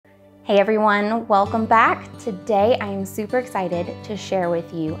Hey everyone, welcome back. Today I am super excited to share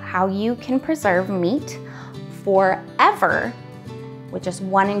with you how you can preserve meat forever with just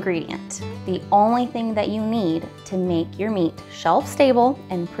one ingredient. The only thing that you need to make your meat shelf stable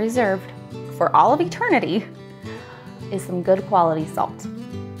and preserved for all of eternity is some good quality salt.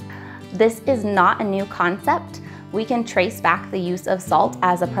 This is not a new concept. We can trace back the use of salt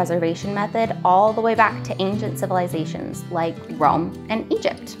as a preservation method all the way back to ancient civilizations like Rome and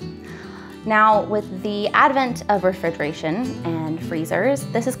Egypt. Now, with the advent of refrigeration and freezers,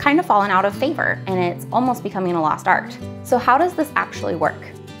 this has kind of fallen out of favor and it's almost becoming a lost art. So how does this actually work?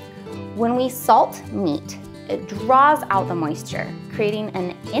 When we salt meat, it draws out the moisture, creating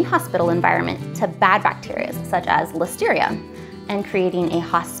an inhospitable environment to bad bacteria such as listeria, and creating a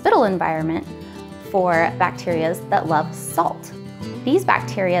hospitable environment for bacteria that love salt. These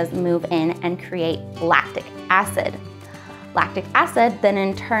bacteria move in and create lactic acid. Lactic acid then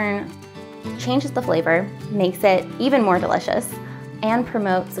in turn changes the flavor, makes it even more delicious, and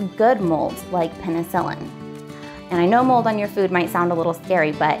promotes good molds like penicillin. And I know mold on your food might sound a little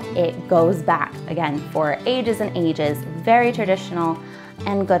scary, but it goes back, again, for ages and ages, very traditional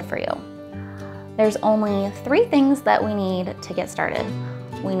and good for you. There's only 3 things that we need to get started.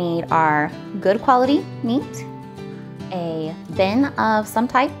 We need our good quality meat, a bin of some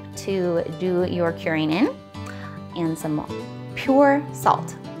type to do your curing in, and some pure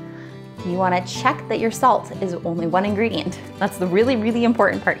salt. You want to check that your salt is only one ingredient. That's the really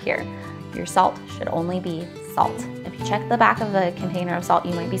important part here. Your salt should only be salt. If you check the back of the container of salt,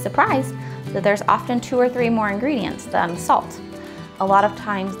 you might be surprised that there's often 2 or 3 more ingredients than salt. A lot of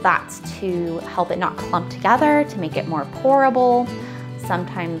times that's to help it not clump together, to make it more pourable.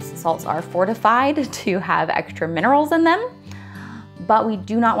 Sometimes salts are fortified to have extra minerals in them, but we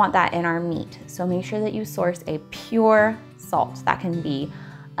do not want that in our meat. So make sure that you source a pure salt. That can be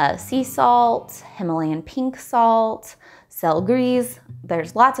sea salt, Himalayan pink salt, sel grise.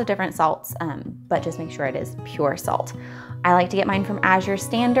 There's lots of different salts, but just make sure it is pure salt. I like to get mine from Azure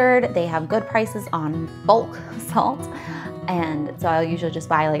Standard. They have good prices on bulk salt. And so I'll usually just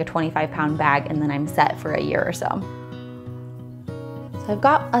buy like a 25-pound bag and then I'm set for a year or so. So I've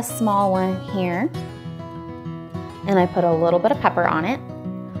got a small one here and I put a little bit of pepper on it.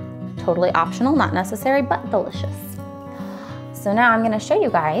 Totally optional, not necessary, but delicious. So now I'm gonna show you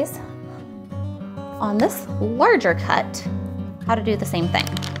guys on this larger cut how to do the same thing.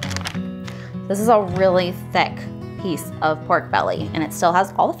 This is a really thick piece of pork belly and it still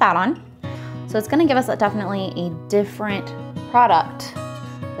has all the fat on. So it's gonna give us definitely a different product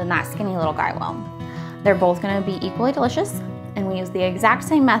than that skinny little guy will. They're both gonna be equally delicious and we use the exact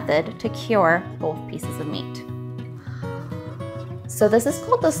same method to cure both pieces of meat. So this is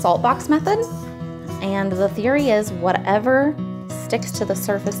called the salt box method, and the theory is whatever sticks to the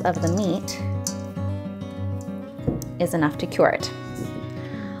surface of the meat is enough to cure it.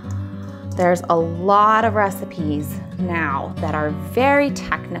 There's a lot of recipes now that are very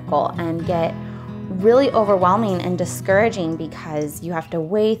technical and get really overwhelming and discouraging because you have to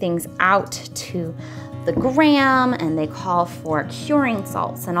weigh things out to the gram and they call for curing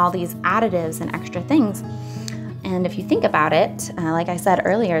salts and all these additives and extra things. And if you think about it, like I said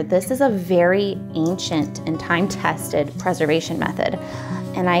earlier, this is a very ancient and time-tested preservation method.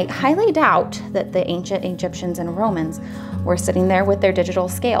 And I highly doubt that the ancient Egyptians and Romans were sitting there with their digital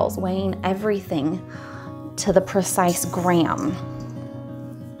scales, weighing everything to the precise gram.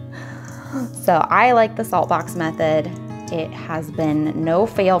 So I like the salt box method. It has been no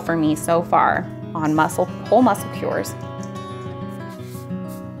fail for me so far on whole muscle cures.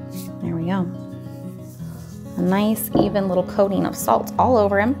 There we go. A nice even little coating of salt all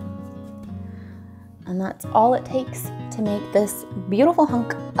over him. And that's all it takes to make this beautiful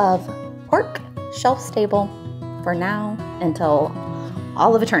hunk of pork shelf stable for now until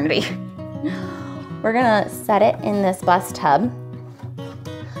all of eternity. We're gonna set it in this bus tub.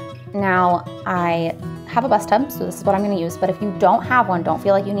 Now I have a bus tub, so this is what I'm gonna use, but if you don't have one, don't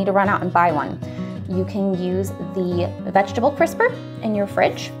feel like you need to run out and buy one. You can use the vegetable crisper in your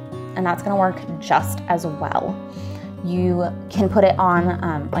fridge, and that's gonna work just as well. You can put it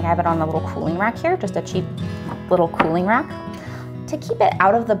on, like I have it on a little cooling rack here, just a cheap little cooling rack, to keep it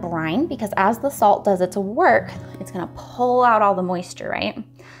out of the brine, because as the salt does its work, it's gonna pull out all the moisture, right?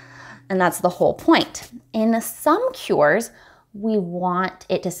 And that's the whole point. In some cures, we want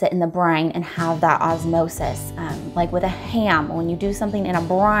it to sit in the brine and have that osmosis. Like with a ham, when you do something in a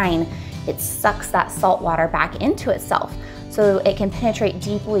brine, it sucks that salt water back into itself so it can penetrate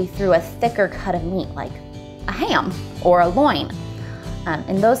deeply through a thicker cut of meat like a ham or a loin.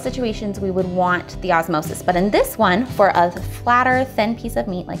 In those situations, we would want the osmosis. But in this one, for a flatter, thin piece of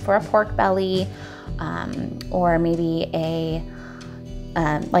meat, like for a pork belly, or maybe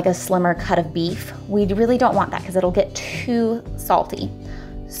like a slimmer cut of beef, we really don't want that because it'll get too salty.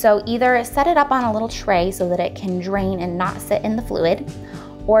 So either set it up on a little tray so that it can drain and not sit in the fluid,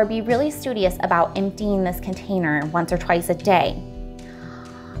 or be really studious about emptying this container once or twice a day.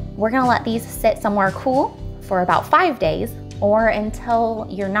 We're gonna let these sit somewhere cool for about 5 days, or until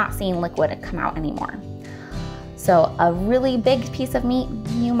you're not seeing liquid come out anymore. So a really big piece of meat,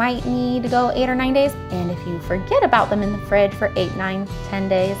 you might need to go 8 or 9 days. And if you forget about them in the fridge for 8, 9, 10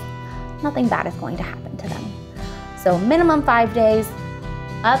 days, nothing bad is going to happen to them. So minimum 5 days,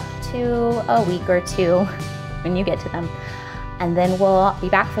 up to a week or 2 when you get to them. And then we'll be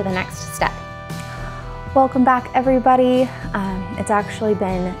back for the next step. Welcome back, everybody. It's actually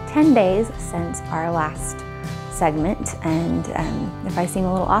been 10 days since our last segment, and if I seem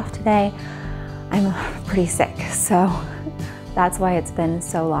a little off today, I'm pretty sick, so that's why it's been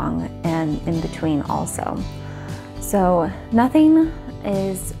so long, and in between also. So nothing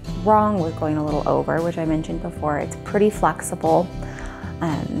is wrong with going a little over, which I mentioned before. It's pretty flexible.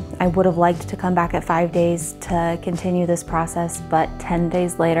 I would have liked to come back at 5 days to continue this process, but 10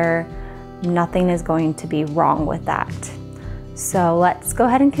 days later, nothing is going to be wrong with that. So let's go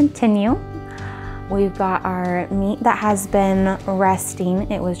ahead and continue. We've got our meat that has been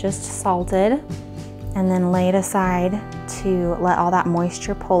resting. It was just salted and then laid aside to let all that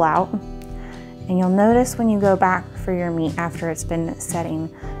moisture pull out. And you'll notice when you go back for your meat after it's been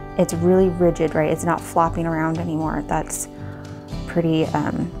setting, it's really rigid, right? It's not flopping around anymore. That's pretty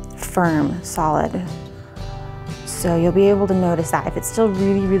firm, solid. So you'll be able to notice that. If it's still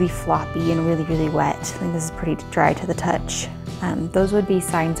really, really floppy and really, really wet, I think this is pretty dry to the touch, those would be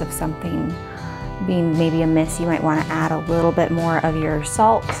signs of something being maybe amiss. You might want to add a little bit more of your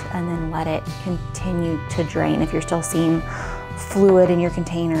salt and then let it continue to drain. If you're still seeing fluid in your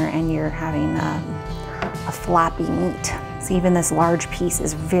container and you're having a flappy meat. So even this large piece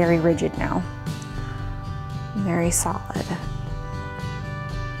is very rigid now, very solid.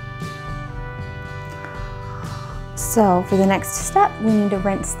 So for the next step, we need to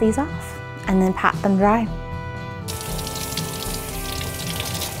rinse these off and then pat them dry.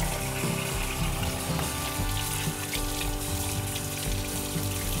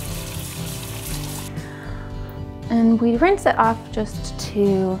 And we rinse it off just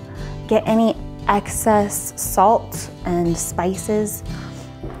to get any excess salt and spices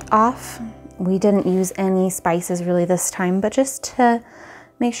off. We didn't use any spices really this time, but just to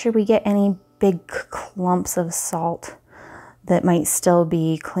make sure we get any big clumps of salt that might still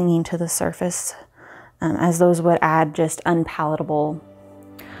be clinging to the surface, as those would add just unpalatable,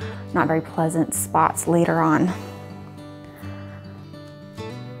 not very pleasant spots later on.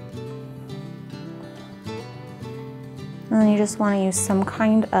 And then you just want to use some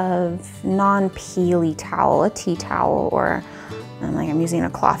kind of non-peely towel, a tea towel, or like I'm using a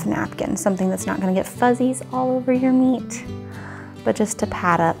cloth napkin, something that's not going to get fuzzies all over your meat, but just to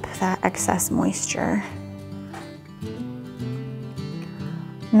pad up that excess moisture.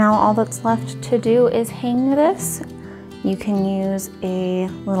 Now all that's left to do is hang this. You can use a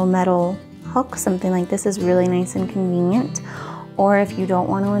little metal hook. Something like this is really nice and convenient. Or if you don't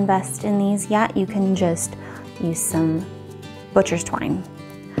want to invest in these yet, you can just use some butcher's twine.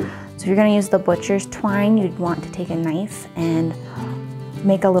 So if you're going to use the butcher's twine, you'd want to take a knife and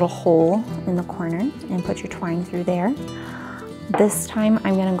make a little hole in the corner and put your twine through there. This time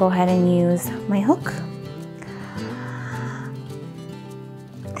I'm going to go ahead and use my hook.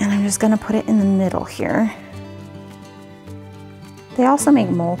 And I'm just going to put it in the middle here. They also make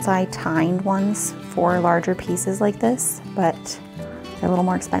multi-tined ones for larger pieces like this, but they're a little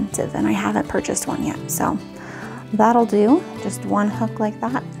more expensive and I haven't purchased one yet. So that'll do, just one hook like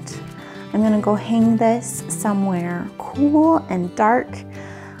that. I'm gonna go hang this somewhere cool and dark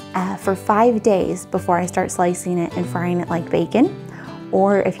for 5 days before I start slicing it and frying it like bacon.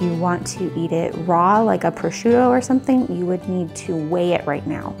 Or if you want to eat it raw, like a prosciutto or something, you would need to weigh it right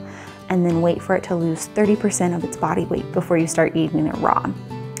now and then wait for it to lose 30% of its body weight before you start eating it raw.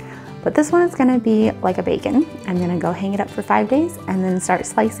 But this one is gonna be like a bacon. I'm gonna go hang it up for 5 days and then start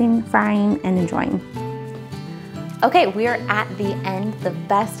slicing, frying, and enjoying. Okay, we're at the end, the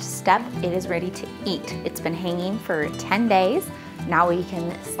best step. It is ready to eat. It's been hanging for 10 days. Now we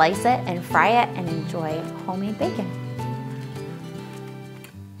can slice it and fry it and enjoy homemade bacon.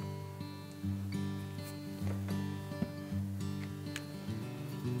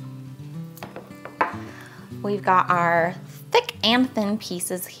 We've got our thick and thin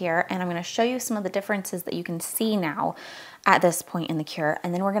pieces here, and I'm gonna show you some of the differences that you can see now at this point in the cure,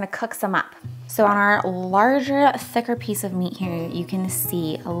 and then we're gonna cook some up. So on our larger, thicker piece of meat here, you can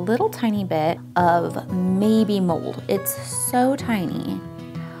see a little tiny bit of maybe mold. It's so tiny,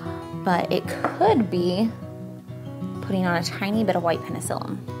 but it could be putting on a tiny bit of white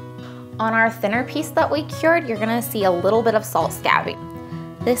penicillin. On our thinner piece that we cured, you're gonna see a little bit of salt scabbing.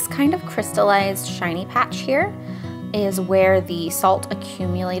 This kind of crystallized shiny patch here is where the salt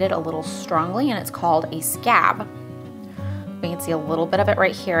accumulated a little strongly, and it's called a scab. We can see a little bit of it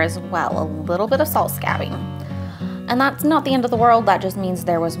right here as well, a little bit of salt scabbing. And that's not the end of the world, that just means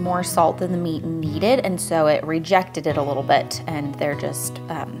there was more salt than the meat needed, and so it rejected it a little bit, and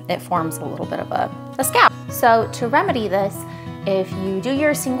it forms a little bit of a scab. So to remedy this, if you do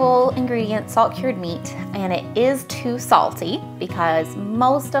your single ingredient salt cured meat and it is too salty, because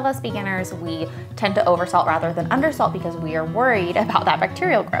most of us beginners, we tend to oversalt rather than undersalt because we are worried about that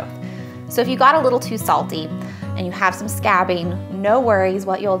bacterial growth. So if you got a little too salty and you have some scabbing, no worries.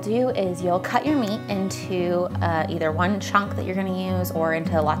 What you'll do is you'll cut your meat into either one chunk that you're gonna use or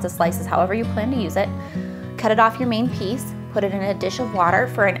into lots of slices, however you plan to use it. Cut it off your main piece, put it in a dish of water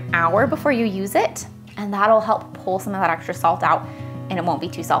for an hour before you use it, and that'll help pull some of that extra salt out, and it won't be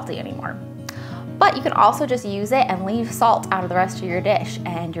too salty anymore. But you can also just use it and leave salt out of the rest of your dish,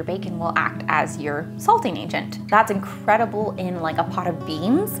 and your bacon will act as your salting agent. That's incredible in like a pot of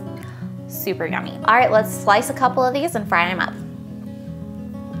beans. Super yummy. All right, let's slice a couple of these and fry them up.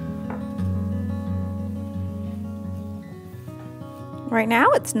 Right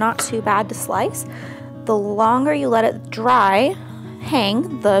now, it's not too bad to slice. The longer you let it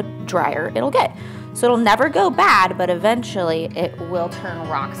hang, the drier it'll get. So it'll never go bad, but eventually it will turn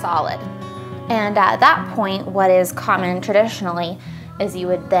rock solid. And at that point, what is common traditionally is you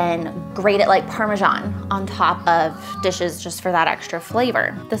would then grate it like Parmesan on top of dishes just for that extra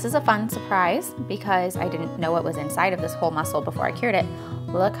flavor. This is a fun surprise because I didn't know what was inside of this whole mussel before I cured it.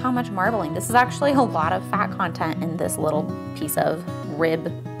 Look how much marbling. This is actually a lot of fat content in this little piece of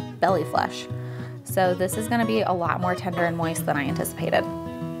rib belly flesh. So this is gonna be a lot more tender and moist than I anticipated.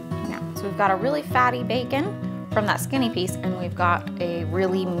 So we've got a really fatty bacon from that skinny piece, and we've got a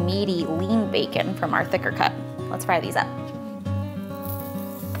really meaty, lean bacon from our thicker cut. Let's fry these up.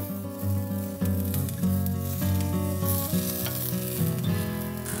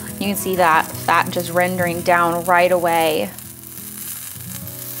 You can see that fat just rendering down right away.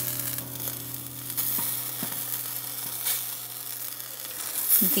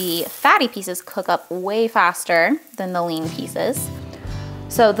 The fatty pieces cook up way faster than the lean pieces.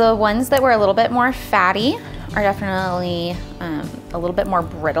 So the ones that were a little bit more fatty are definitely a little bit more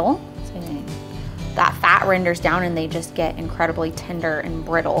brittle. So that fat renders down and they just get incredibly tender and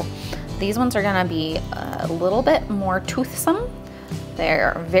brittle. These ones are gonna be a little bit more toothsome.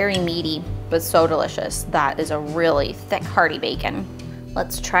 They're very meaty, but so delicious. That is a really thick, hearty bacon.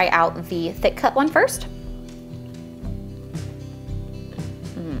 Let's try out the thick cut one first.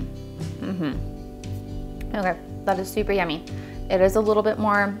 Okay, that is super yummy. It is a little bit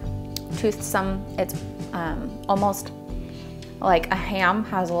more toothsome. It's almost like a ham,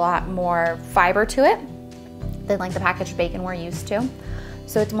 has a lot more fiber to it than like the packaged bacon we're used to.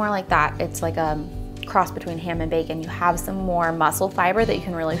 So it's more like that. It's like a cross between ham and bacon. You have some more muscle fiber that you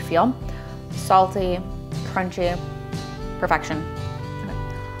can really feel. Salty, crunchy, perfection.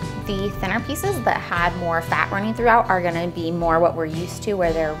 The thinner pieces that had more fat running throughout are gonna be more what we're used to,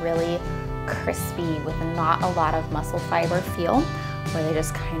 where they're really crispy with not a lot of muscle fiber feel, where they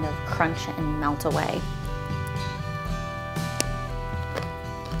just kind of crunch and melt away.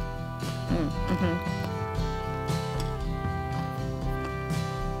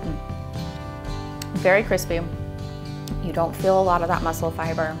 Very crispy. You don't feel a lot of that muscle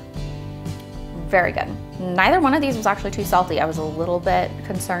fiber. Very good. Neither one of these was actually too salty. I was a little bit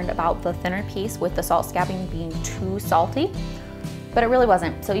concerned about the thinner piece with the salt scabbing being too salty, but it really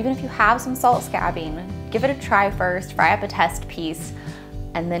wasn't. So even if you have some salt scabbing, give it a try first, fry up a test piece,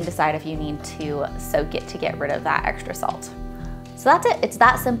 and then decide if you need to soak it to get rid of that extra salt. So that's it. It's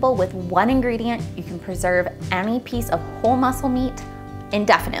that simple. With one ingredient, you can preserve any piece of whole muscle meat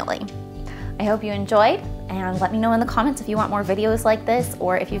indefinitely. I hope you enjoyed, and let me know in the comments if you want more videos like this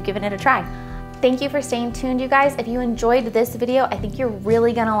or if you've given it a try. Thank you for staying tuned, you guys. If you enjoyed this video, I think you're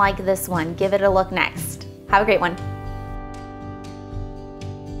really gonna like this one. Give it a look next. Have a great one.